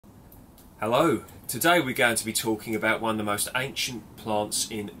Hello, today we're going to be talking about one of the most ancient plants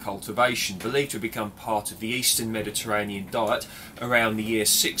in cultivation, believed to have become part of the Eastern Mediterranean diet around the year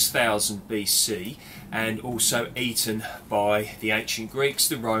 6000 BC and also eaten by the ancient Greeks,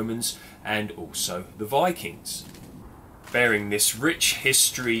 the Romans and also the Vikings. Bearing this rich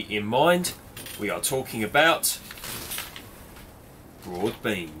history in mind, we are talking about broad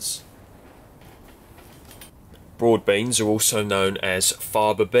beans. Broad beans are also known as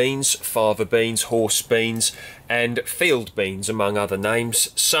fava beans, horse beans and field beans among other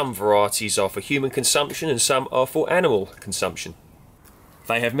names. Some varieties are for human consumption and some are for animal consumption.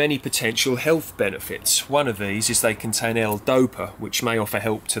 They have many potential health benefits. One of these is they contain L-dopa, which may offer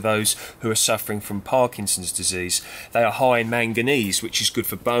help to those who are suffering from Parkinson's disease. They are high in manganese, which is good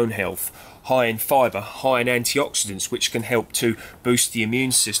for bone health, high in fibre, high in antioxidants, which can help to boost the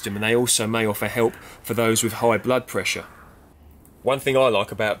immune system, and they also may offer help for those with high blood pressure. One thing I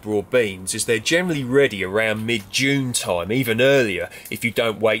like about broad beans is they're generally ready around mid-June time, even earlier if you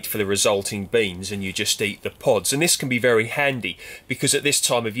don't wait for the resulting beans and you just eat the pods. And this can be very handy because at this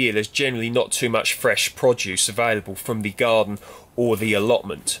time of year there's generally not too much fresh produce available from the garden or the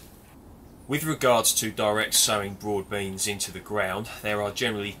allotment. With regards to direct sowing broad beans into the ground, there are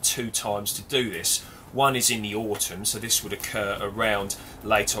generally two times to do this. One is in the autumn, so this would occur around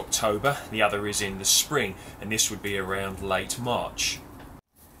late October. The other is in the spring, and this would be around late March.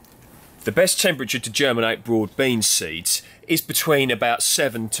 The best temperature to germinate broad bean seeds is between about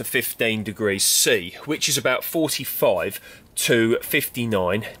 7 to 15 degrees C, which is about 45 to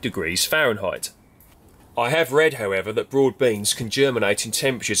 59 degrees Fahrenheit. I have read, however, that broad beans can germinate in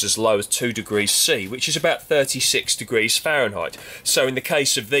temperatures as low as 2 degrees C, which is about 36 degrees Fahrenheit. So in the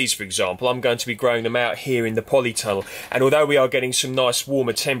case of these, for example, I'm going to be growing them out here in the polytunnel. And although we are getting some nice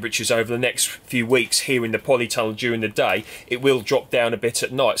warmer temperatures over the next few weeks here in the polytunnel during the day, it will drop down a bit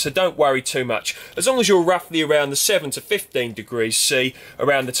at night. So don't worry too much. As long as you're roughly around the 7 to 15 degrees C,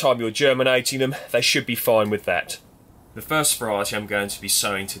 around the time you're germinating them, they should be fine with that. The first variety I'm going to be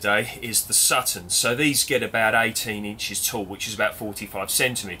sowing today is the Sutton. So these get about 18 inches tall, which is about 45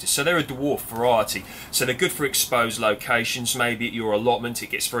 centimetres. So they're a dwarf variety. So they're good for exposed locations, maybe at your allotment. It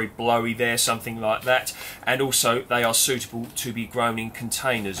gets very blowy there, something like that. And also they are suitable to be grown in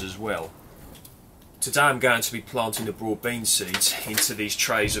containers as well. Today I'm going to be planting the broad bean seeds into these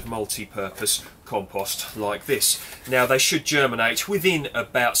trays of multi-purpose compost like this. Now they should germinate within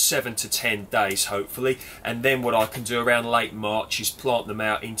about 7 to 10 days hopefully, and then what I can do around late March is plant them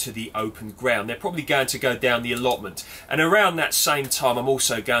out into the open ground. They're probably going to go down the allotment, and around that same time I'm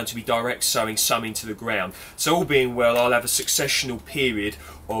also going to be direct sowing some into the ground. So all being well, I'll have a successional period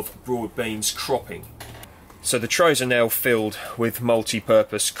of broad beans cropping. So the trays are now filled with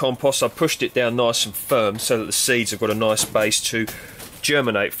multi-purpose compost. I've pushed it down nice and firm so that the seeds have got a nice base to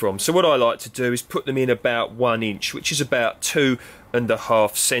germinate from. So what I like to do is put them in about 1 inch, which is about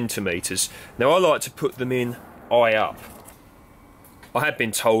 2.5 centimetres. Now I like to put them in eye up. I have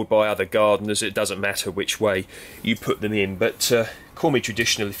been told by other gardeners it doesn't matter which way you put them in, but call me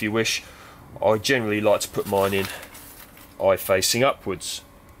traditional if you wish. I generally like to put mine in eye facing upwards.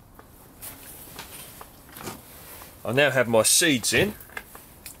 I now have my seeds in,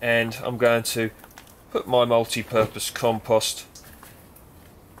 and I'm going to put my multi-purpose compost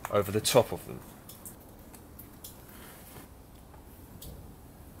over the top of them.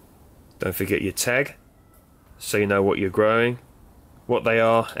 Don't forget your tag, so you know what you're growing, what they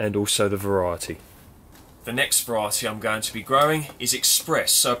are, and also the variety. The next variety I'm going to be growing is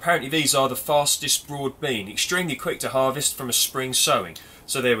Express. So apparently these are the fastest broad bean, extremely quick to harvest from a spring sowing.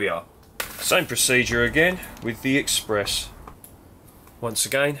 So there we are. Same procedure again with the Express. Once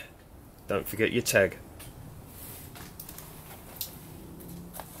again, don't forget your tag.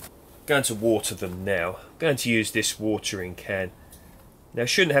 Going to water them now. Going to use this watering can. Now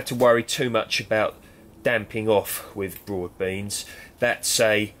shouldn't have to worry too much about damping off with broad beans. That's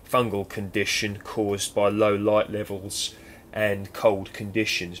a fungal condition caused by low light levels and cold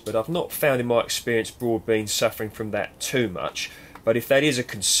conditions, but I've not found in my experience broad beans suffering from that too much. But if that is a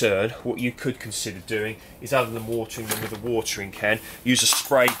concern, what you could consider doing is, other than watering them with a watering can, use a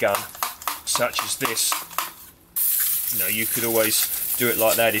spray gun such as this. You could always do it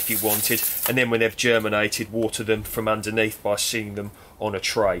like that if you wanted, and then when they've germinated, water them from underneath by seeing them on a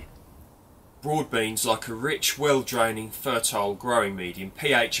tray. Broad beans like a rich, well-draining, fertile growing medium,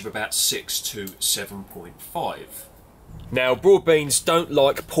 pH of about 6 to 7.5. Now, broad beans don't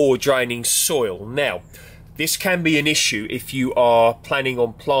like poor draining soil. Now, This can be an issue if you are planning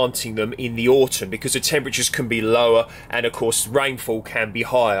on planting them in the autumn, because the temperatures can be lower and of course rainfall can be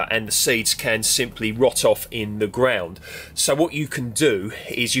higher and the seeds can simply rot off in the ground. So what you can do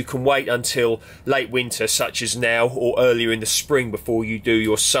is you can wait until late winter, such as now, or earlier in the spring before you do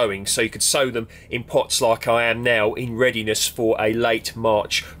your sowing. So you could sow them in pots like I am now, in readiness for a late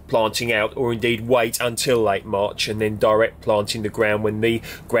March planting out, or indeed wait until late March and then direct plant in the ground when the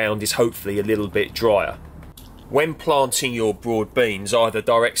ground is hopefully a little bit drier. When planting your broad beans, either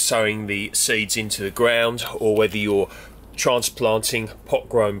direct sowing the seeds into the ground, or whether you're transplanting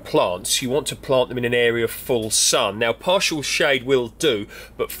pot-grown plants, you want to plant them in an area of full sun. Now, partial shade will do,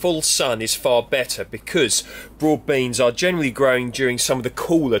 but full sun is far better, because broad beans are generally growing during some of the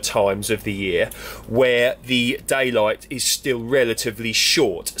cooler times of the year where the daylight is still relatively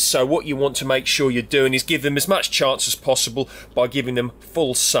short. So what you want to make sure you're doing is give them as much chance as possible by giving them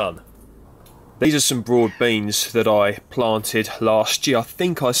full sun. These are some broad beans that I planted last year. I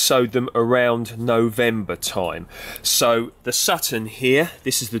think I sowed them around November time. So the Sutton here,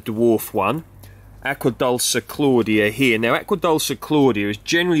 this is the dwarf one. Aquadulce Claudia here. Now, Aquadulce Claudia is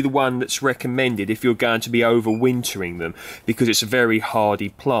generally the one that's recommended if you're going to be overwintering them, because it's a very hardy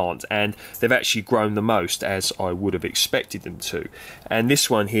plant and they've actually grown the most, as I would have expected them to. And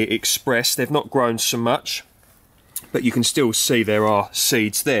this one here, Express, they've not grown so much, but you can still see there are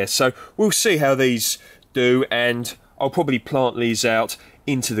seeds there. So we'll see how these do, and I'll probably plant these out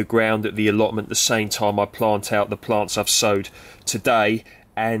into the ground at the allotment the same time I plant out the plants I've sowed today,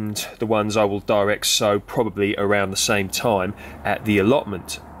 and the ones I will direct sow probably around the same time at the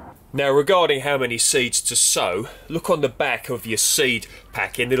allotment. Now, regarding how many seeds to sow, look on the back of your seed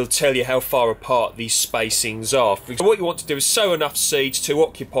packet and it'll tell you how far apart these spacings are. So what you want to do is sow enough seeds to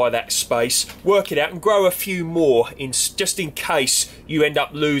occupy that space, work it out and grow a few more just in case you end up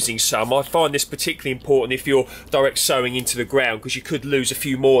losing some. I find this particularly important if you're direct sowing into the ground, because you could lose a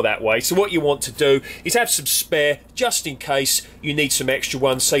few more that way. So what you want to do is have some spare just in case you need some extra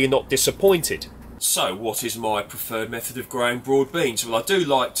ones, so you're not disappointed. So, what is my preferred method of growing broad beans? Well, I do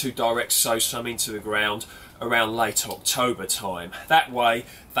like to direct sow some into the ground around late October time. That way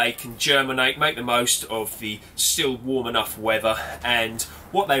they can germinate, make the most of the still warm enough weather, and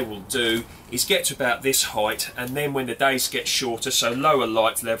what they will do is get to about this height, and then when the days get shorter, so lower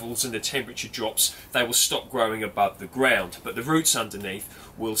light levels and the temperature drops, they will stop growing above the ground, but the roots underneath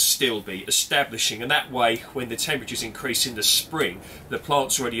will still be establishing, and that way when the temperatures increase in the spring, the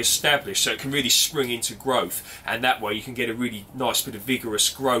plant's already established, so it can really spring into growth, and that way you can get a really nice bit of vigorous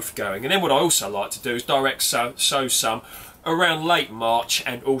growth going. And then what I also like to do is direct sow some around late March,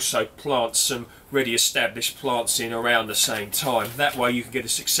 and also plant some ready established plants in around the same time. That way you can get a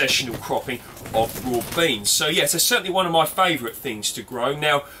successional cropping of broad beans. So yes, it's certainly one of my favourite things to grow.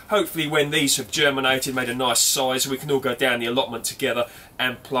 Now hopefully when these have germinated, made a nice size, we can all go down the allotment together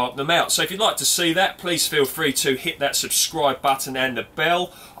and plant them out. So if you'd like to see that, please feel free to hit that subscribe button and the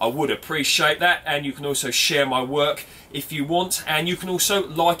bell. I would appreciate that, and you can also share my work if you want, and you can also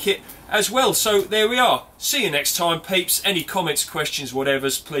like it as well. So there we are. See you next time, peeps. Any comments, questions,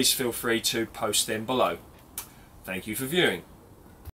 whatevers, please feel free to post them below. Thank you for viewing.